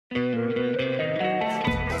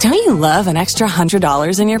Don't you love an extra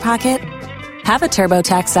 $100 in your pocket? Have a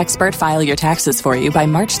TurboTax expert file your taxes for you by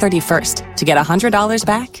March 31st to get $100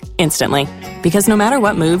 back instantly. Because no matter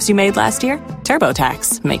what moves you made last year,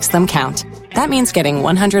 TurboTax makes them count. That means getting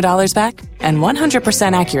 $100 back and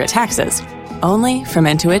 100% accurate taxes, only from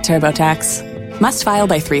Intuit TurboTax. Must file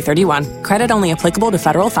by 3/31. Credit only applicable to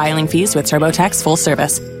federal filing fees with TurboTax full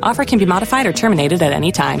service. Offer can be modified or terminated at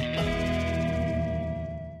any time.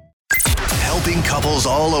 Helping couples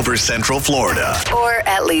all over Central Florida. Or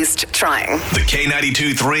at least trying. The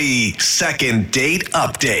K92-3 second date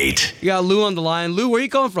update. You got Lou on the line. Lou, where are you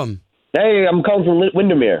calling from? Hey, I'm calling from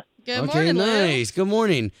Windermere. Good Okay, morning, Lou. nice. Good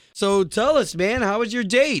morning. So tell us, man, how was your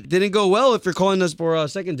date? Didn't go well if you're calling us for a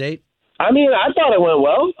second date. I mean, I thought it went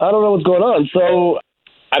well. I don't know what's going on. So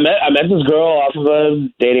I met this girl off of a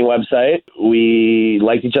dating website. We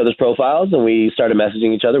liked each other's profiles, and we started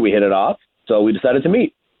messaging each other. We hit it off. So we decided to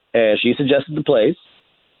meet. And she suggested the place,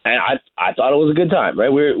 and I thought it was a good time, right?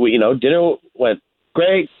 We dinner went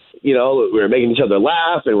great. We were making each other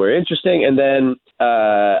laugh, and we were interesting. And then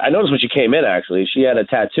I noticed when she came in, actually, she had a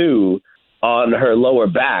tattoo on her lower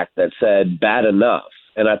back that said "bad enough,"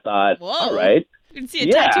 and I thought, Whoa. all right, You can see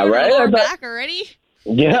a tattoo on her lower back already?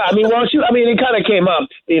 yeah. I mean, it kind of came up.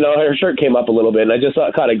 Her shirt came up a little bit, and I just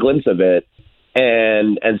caught a glimpse of it,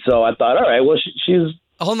 and so I thought, all right, well, she's.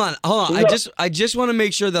 Hold on. I just want to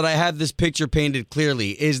make sure that I have this picture painted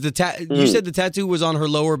clearly. Is you said the tattoo was on her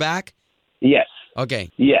lower back? Yes.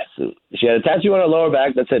 Okay. Yes. She had a tattoo on her lower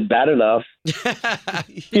back that said "bad enough."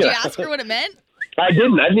 Did you ask her what it meant? I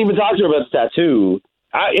didn't even talk to her about the tattoo.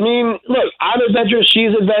 I mean, look, I'm adventurous.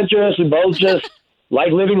 She's adventurous. We both just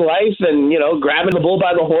like living life and, grabbing the bull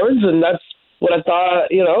by the horns. And that's what I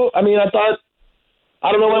thought,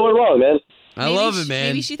 I don't know what went wrong, man. I love it, man.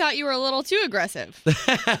 Maybe she thought you were a little too aggressive.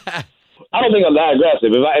 I don't think I'm that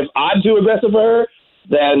aggressive. If I'm too aggressive for her,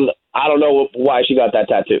 then I don't know why she got that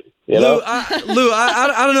tattoo. Lou,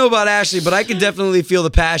 I don't know about Ashley, but I can definitely feel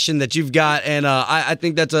the passion that you've got, and I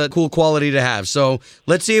think that's a cool quality to have. So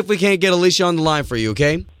let's see if we can't get Alicia on the line for you,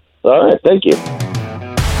 okay? All right, thank you.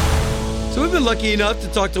 So we've been lucky enough to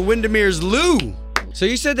talk to Windermere's Lou. So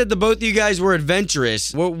you said that the both of you guys were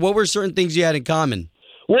adventurous. What were certain things you had in common?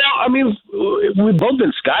 Well, I mean, we've both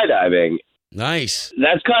been skydiving. Nice.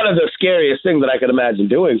 That's kind of the scariest thing that I could imagine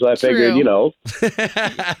doing. So I figured,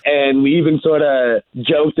 and we even sort of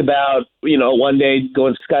joked about, one day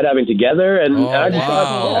going skydiving together. And I just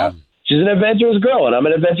thought, yeah, she's an adventurous girl and I'm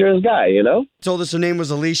an adventurous guy, Told us her name was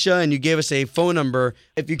Alicia and you gave us a phone number.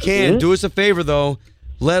 If you can, do us a favor, though.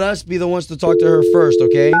 Let us be the ones to talk to her first,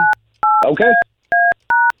 okay? Okay.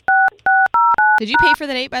 Did you pay for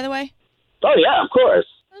the date, by the way? Oh, yeah, of course.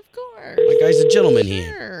 Of course. My guy's a gentleman here.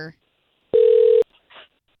 Sure.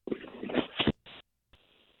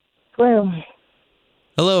 Hello.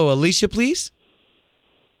 Hello, Alicia, please?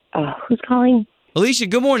 Who's calling? Alicia,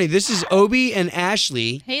 good morning. This is Obie and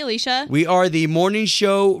Ashley. Hey, Alicia. We are the morning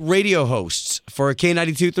show radio hosts for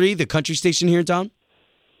K92.3, the country station here in town.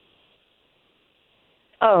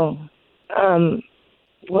 Oh,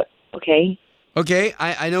 what? Okay. Okay,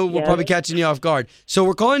 I know we're probably catching you off guard. So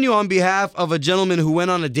we're calling you on behalf of a gentleman who went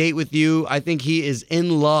on a date with you. I think he is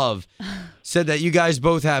in love. Said that you guys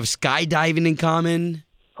both have skydiving in common.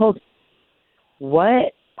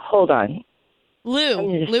 What? Hold on.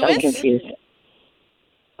 Lewis? I'm confused.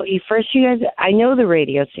 Okay, first you guys, I know the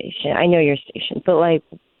radio station. I know your station, but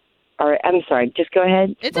I'm sorry, just go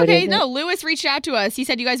ahead. It's okay. No, Lewis reached out to us. He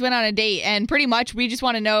said you guys went on a date, and pretty much we just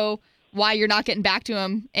want to know why you're not getting back to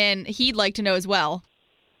him, and he'd like to know as well.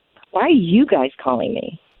 Why are you guys calling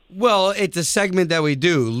me? Well, it's a segment that we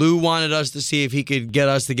do. Lou wanted us to see if he could get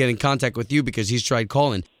us to get in contact with you because he's tried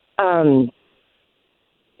calling. And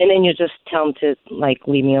then you just tell him to,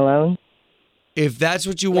 leave me alone? If that's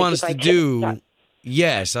what you want us to do,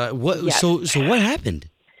 yes. Yes. So what happened?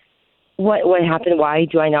 What happened? Why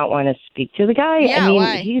do I not want to speak to the guy? Yeah, I mean,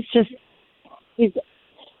 why? he's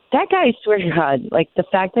that guy, I swear to God, the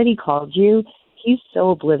fact that he called you, he's so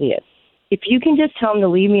oblivious. If you can just tell him to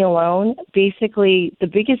leave me alone, basically the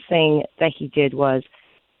biggest thing that he did was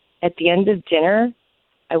at the end of dinner,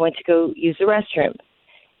 I went to go use the restroom.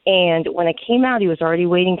 And when I came out, he was already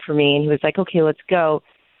waiting for me, and he was like, okay, let's go.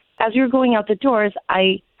 As we were going out the doors,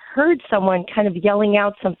 I heard someone kind of yelling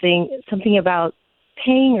out something about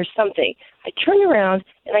paying or something. I turn around,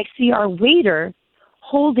 and I see our waiter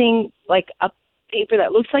holding, a paper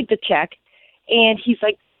that looks like the check, and he's,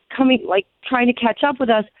 coming, trying to catch up with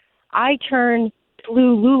us. I turn to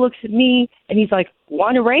Lou. Lou looks at me, and he's like,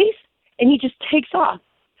 want a race? And he just takes off.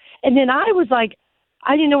 And then I was like,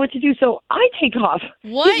 I didn't know what to do, so I take off.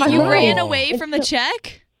 What? You ran away from the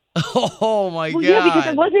check? Oh my God. Yeah,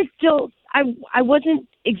 because I wasn't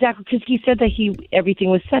exactly, because he said that everything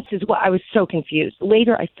was set as well. I was so confused.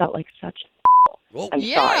 Later, I felt like such. I'm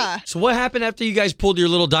sorry. So what happened after you guys pulled your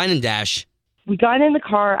little dine and dash? We got in the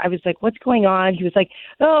car. I was like, what's going on? He was like,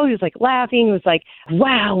 laughing. He was like,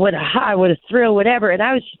 wow, what a high, what a thrill, whatever. And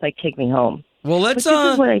I was just like, take me home. Well, let's This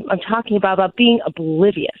is what I'm talking about being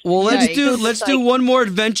oblivious. Well, let's do one more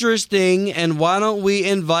adventurous thing, and why don't we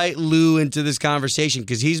invite Lou into this conversation,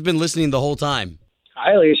 because he's been listening the whole time.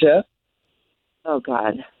 Hi, Alicia. Oh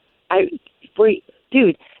God,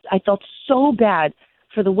 dude, I felt so bad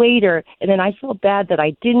for the waiter, and then I felt bad that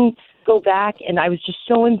I didn't go back, and I was just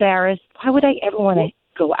so embarrassed. Why would I ever want to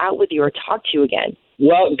go out with you or talk to you again?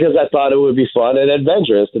 Well, because I thought it would be fun and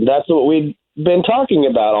adventurous, and that's what we've been talking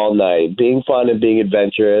about all night, being fun and being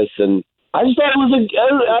adventurous. And I just thought it was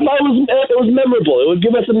memorable. It would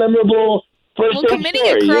give us a memorable first date committing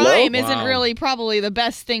story, a crime you know? isn't really probably the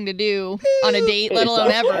best thing to do on a date, let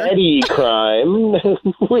alone ever. Petty crime.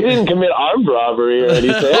 We didn't commit armed robbery or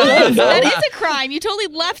anything. That is a crime. You totally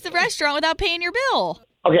left the restaurant without paying your bill.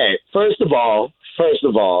 Okay, first of all,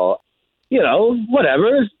 you know,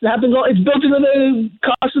 whatever. It happens. It's built into the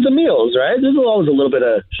cost of the meals, right? There's always a little bit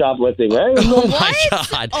of shoplifting, right? Oh my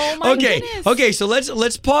God. Oh my goodness. Okay, so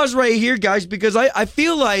let's pause right here, guys, because I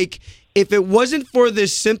feel like if it wasn't for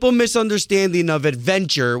this simple misunderstanding of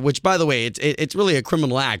adventure, which, by the way, it's really a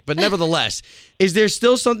criminal act, but nevertheless, is there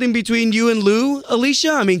still something between you and Lou,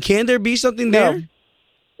 Alicia? I mean, can there be something there?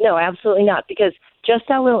 No, absolutely not, because just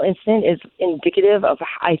that little incident is indicative of,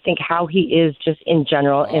 I think, how he is just in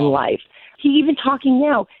general in life. He even talking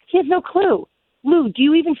now, he has no clue. Lou, do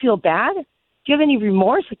you even feel bad? Do you have any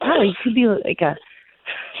remorse? Like, God, he could be like a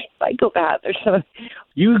psychopath or something.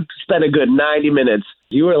 You spent a good 90 minutes.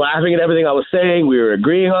 You were laughing at everything I was saying. We were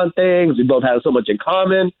agreeing on things. We both had so much in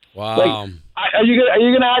common. Wow. Like, are you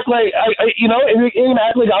gonna act like you're gonna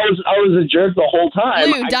act like I was a jerk the whole time?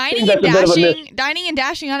 Lou, dining and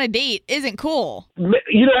dashing on a date isn't cool.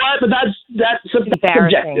 You know what? But that's embarrassing.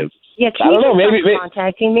 Subjective. Yeah, I don't know. Maybe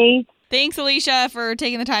contacting me. Thanks, Alicia, for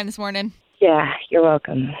taking the time this morning. Yeah, you're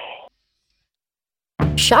welcome.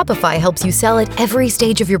 Shopify helps you sell at every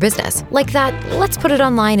stage of your business. Like that, let's put it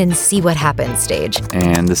online and see what happens stage.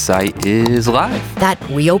 And the site is live. That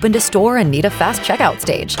we opened a store and need a fast checkout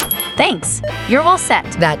stage. Thanks. You're all set.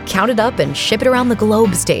 That count it up and ship it around the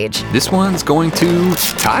globe stage. This one's going to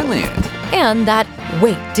Thailand. And that,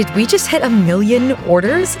 wait, did we just hit 1 million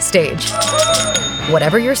orders stage?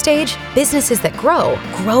 Whatever your stage, businesses that grow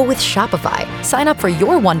with Shopify. Sign up for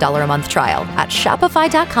your $1 a month trial at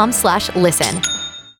shopify.com/listen.